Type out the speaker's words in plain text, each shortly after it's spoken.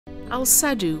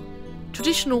Al-Sadu,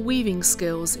 traditional weaving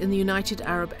skills in the United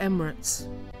Arab Emirates.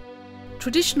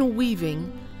 Traditional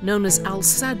weaving, known as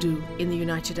Al-Sadu in the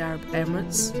United Arab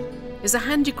Emirates, is a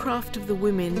handicraft of the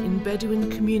women in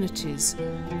Bedouin communities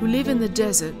who live in the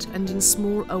desert and in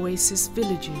small oasis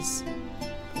villages.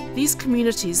 These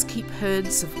communities keep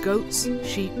herds of goats,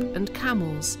 sheep and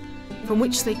camels, from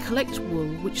which they collect wool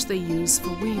which they use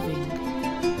for weaving.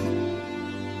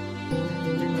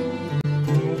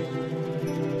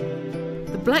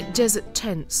 The black desert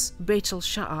tents, Beit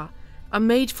al-Sha'a, are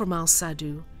made from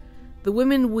al-Sadu. The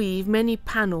women weave many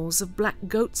panels of black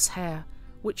goat's hair,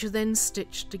 which are then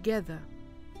stitched together.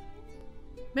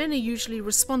 Men are usually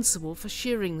responsible for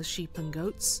shearing the sheep and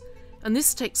goats, and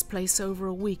this takes place over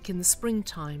a week in the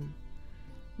springtime.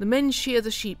 The men shear the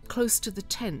sheep close to the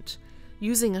tent,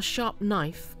 using a sharp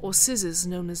knife or scissors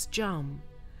known as jam.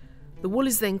 The wool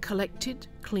is then collected,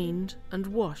 cleaned and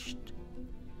washed.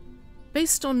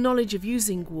 Based on knowledge of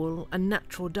using wool and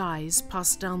natural dyes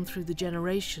passed down through the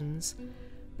generations,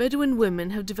 Bedouin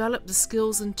women have developed the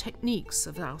skills and techniques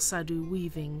of al-Sadu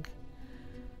weaving.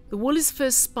 The wool is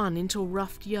first spun into a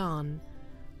roughed yarn.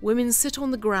 Women sit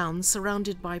on the ground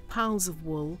surrounded by piles of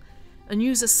wool and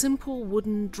use a simple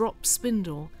wooden drop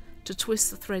spindle to twist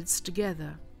the threads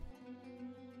together.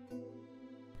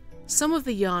 Some of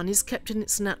the yarn is kept in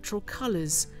its natural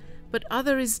colours, but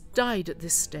other is dyed at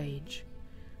this stage.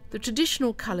 The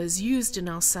traditional colours used in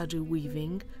al-Sadu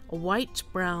weaving are white,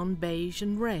 brown, beige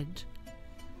and red.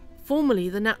 Formerly,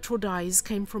 the natural dyes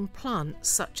came from plants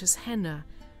such as henna,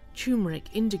 turmeric,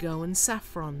 indigo and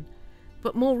saffron,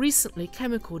 but more recently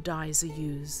chemical dyes are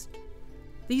used.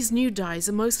 These new dyes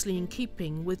are mostly in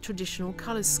keeping with traditional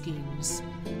colour schemes.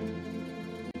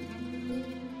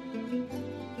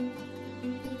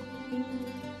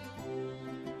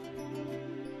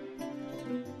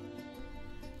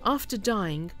 After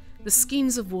dyeing, the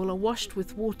skeins of wool are washed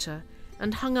with water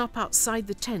and hung up outside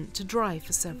the tent to dry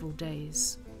for several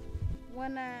days.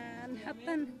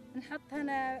 نحطهن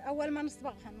أول ما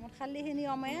نصبغهن ونخليهن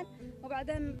يومين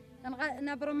وبعدين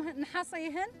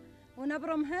نحصيهن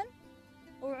ونبرمهن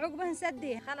وعقبه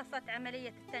نسديه. خلصت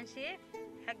عملية التنشيف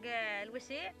حق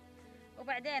الوسيع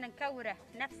وبعدين نكوره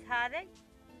نفس هذا.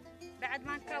 بعد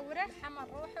ما نكوره حمر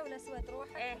روحه والأسود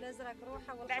روحه والأزرق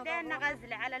روحه والخضر بعدين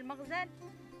نغزله على المغزل.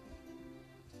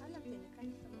 علمتني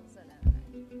كيف المغزل.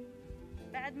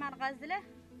 بعد ما نغزله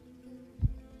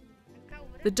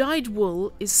the dyed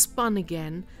wool is spun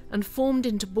again and formed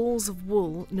into balls of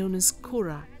wool known as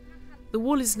kura. The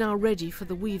wool is now ready for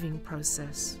the weaving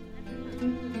process.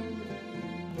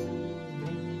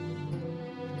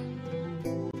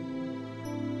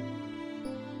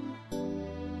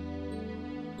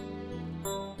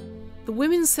 The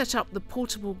women set up the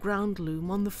portable ground loom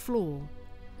on the floor.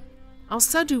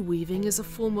 Al-Sadu weaving is a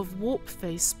form of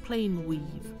warp-face plain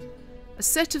weave. A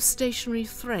set of stationary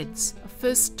threads are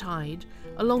first tied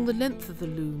along the length of the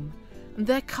loom, and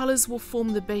their colours will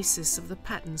form the basis of the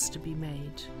patterns to be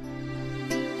made.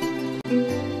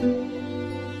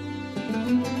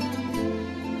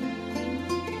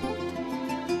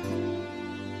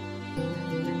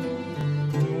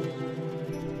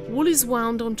 Wool is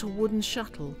wound onto a wooden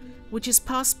shuttle, which is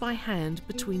passed by hand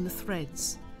between the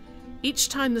threads. Each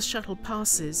time the shuttle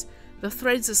passes, the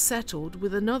threads are settled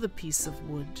with another piece of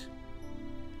wood.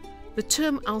 The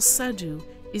term al-Sadu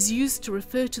is used to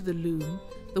refer to the loom,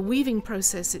 the weaving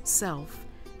process itself,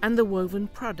 and the woven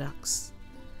products.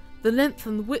 The length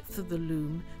and width of the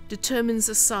loom determines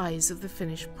the size of the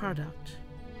finished product.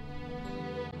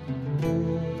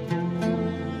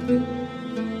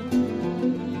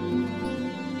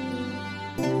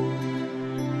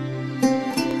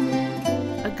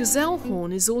 A gazelle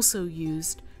horn is also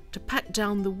used to pack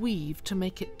down the weave to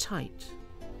make it tight.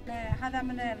 هذا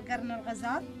من القرن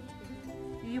الغزال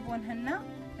يجيبونهن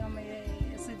يوم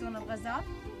يصيدون الغزال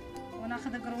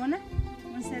وناخذ قرونه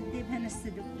ونسدي بهن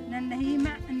السدو لأن هي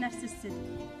مع نفس السدو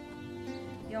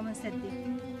يوم نسدي.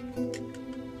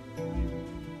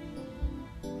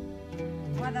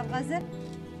 وهذا الغزل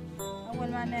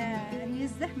أول ما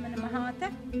نيزح من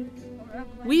مهاته.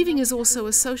 Weaving is also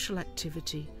a social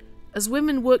activity, as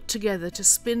women work together to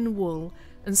spin wool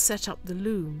and set up the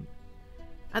loom.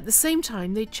 At the same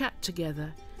time, they chat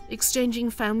together, exchanging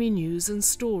family news and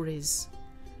stories.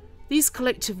 These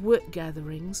collective work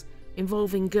gatherings,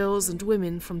 involving girls and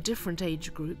women from different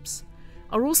age groups,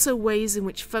 are also ways in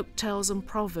which folk tales and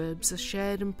proverbs are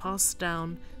shared and passed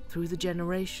down through the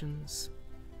generations.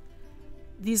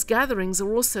 These gatherings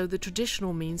are also the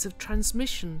traditional means of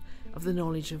transmission of the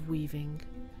knowledge of weaving.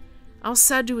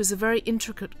 Al-Sadu is a very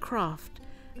intricate craft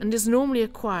and is normally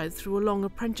acquired through a long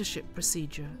apprenticeship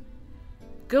procedure.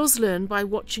 Girls learn by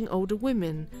watching older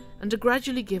women and are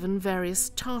gradually given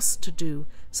various tasks to do,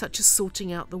 such as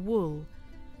sorting out the wool.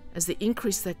 As they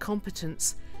increase their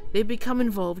competence, they become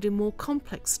involved in more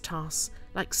complex tasks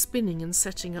like spinning and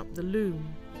setting up the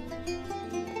loom.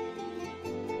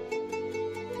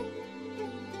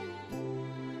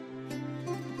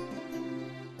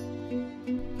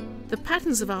 The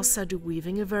patterns of our Sadu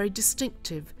weaving are very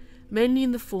distinctive, mainly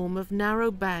in the form of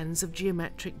narrow bands of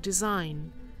geometric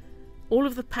design. All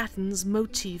of the patterns,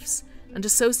 motifs, and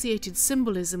associated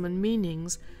symbolism and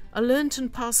meanings are learnt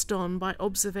and passed on by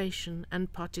observation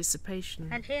and participation.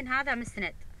 الحين هذا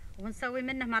مسند ونسوي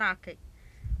منه مراكي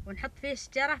ونحط فيه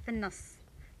شجرة في النص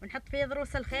ونحط فيه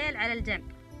ضروس الخيل على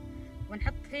الجنب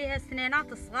ونحط فيها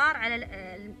السنينات الصغار على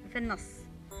في النص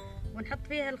ونحط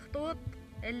فيها الخطوط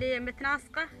اللي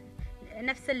متناسقة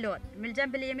نفس اللون من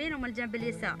الجنب اليمين ومن الجنب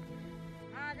اليسار.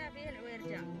 هذا فيه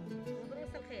العويرجان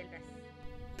وضروس الخيل بس.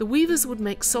 The weavers would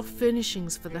make soft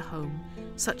furnishings for the home,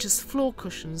 such as floor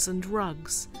cushions and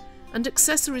rugs, and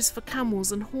accessories for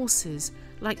camels and horses,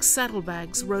 like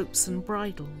saddlebags, ropes and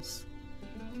bridles.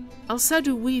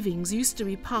 Al-Sadu weavings used to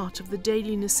be part of the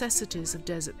daily necessities of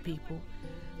desert people,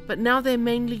 but now they're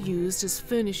mainly used as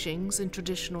furnishings in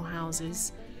traditional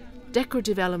houses,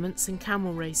 decorative elements in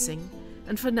camel racing,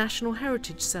 and for national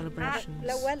heritage celebrations.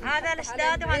 هذا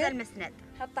السدو وهذا المسند.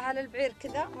 حطه على البعير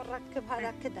كذا ونركب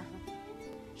هذا كذا.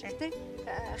 شفتي؟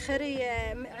 خري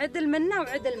عدل منه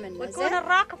وعدل منه. ويكون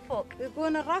الراكب فوق.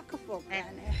 يكون الراكب فوق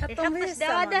يعني يحط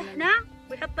السداده هنا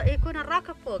يكون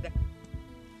الراكب فوقه.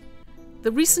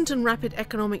 The recent and rapid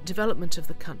economic development of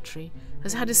the country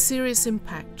has had a serious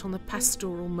impact on the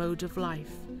pastoral mode of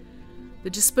life. The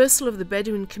dispersal of the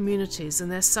Bedouin communities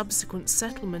and their subsequent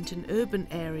settlement in urban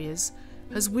areas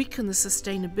has weakened the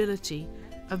sustainability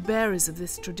of bearers of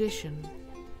this tradition.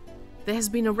 There has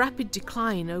been a rapid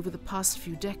decline over the past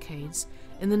few decades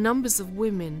in the numbers of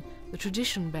women, the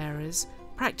tradition bearers,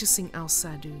 practicing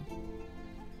Al-Sadu.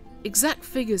 Exact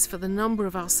figures for the number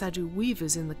of Al-Sadu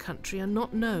weavers in the country are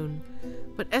not known,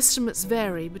 but estimates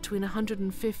vary between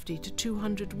 150 to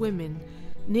 200 women,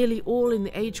 nearly all in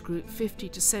the age group 50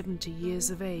 to 70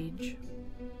 years of age.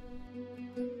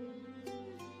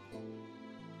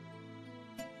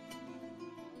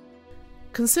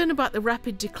 Concern about the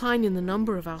rapid decline in the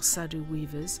number of Al-Sadu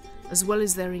weavers, as well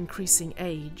as their increasing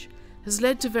age, has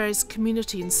led to various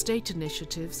community and state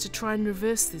initiatives to try and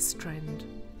reverse this trend.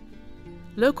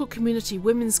 Local community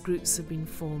women's groups have been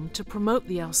formed to promote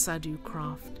the Al-Sadu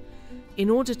craft in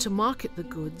order to market the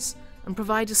goods and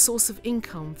provide a source of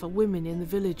income for women in the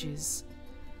villages.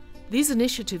 These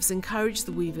initiatives encourage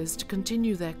the weavers to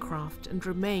continue their craft and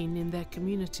remain in their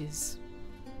communities.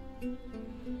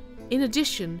 In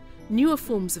addition, newer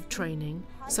forms of training,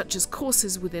 such as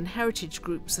courses within heritage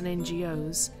groups and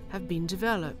NGOs, have been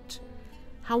developed.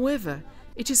 However,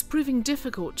 it is proving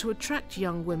difficult to attract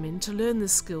young women to learn the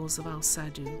skills of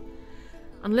Al-Sadu.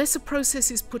 Unless a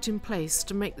process is put in place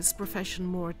to make this profession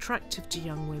more attractive to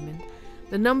young women,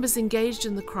 the numbers engaged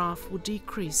in the craft will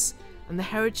decrease and the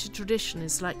heritage tradition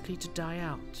is likely to die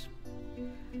out.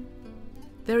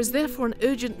 There is therefore an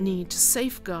urgent need to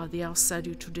safeguard the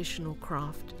Al-Sadu traditional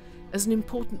craft as an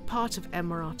important part of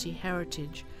Emirati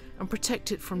heritage and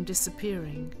protect it from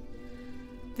disappearing.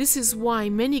 This is why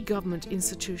many government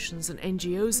institutions and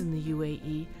NGOs in the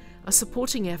UAE are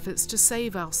supporting efforts to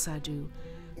save Al-Sadu,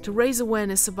 to raise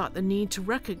awareness about the need to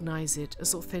recognize it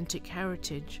as authentic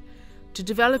heritage, to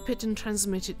develop it and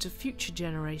transmit it to future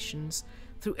generations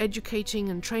through educating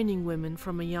and training women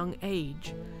from a young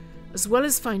age, as well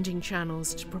as finding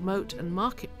channels to promote and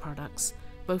market products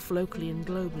both locally and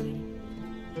globally.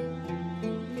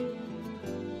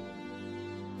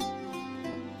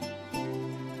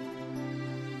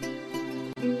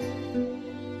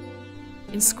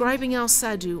 Inscribing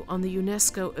Al-Sadu on the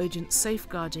UNESCO Urgent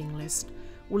Safeguarding List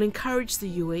will encourage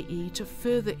the UAE to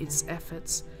further its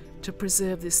efforts to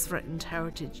preserve this threatened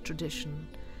heritage tradition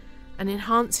and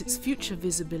enhance its future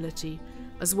visibility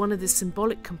as one of the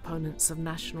symbolic components of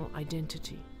national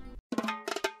identity.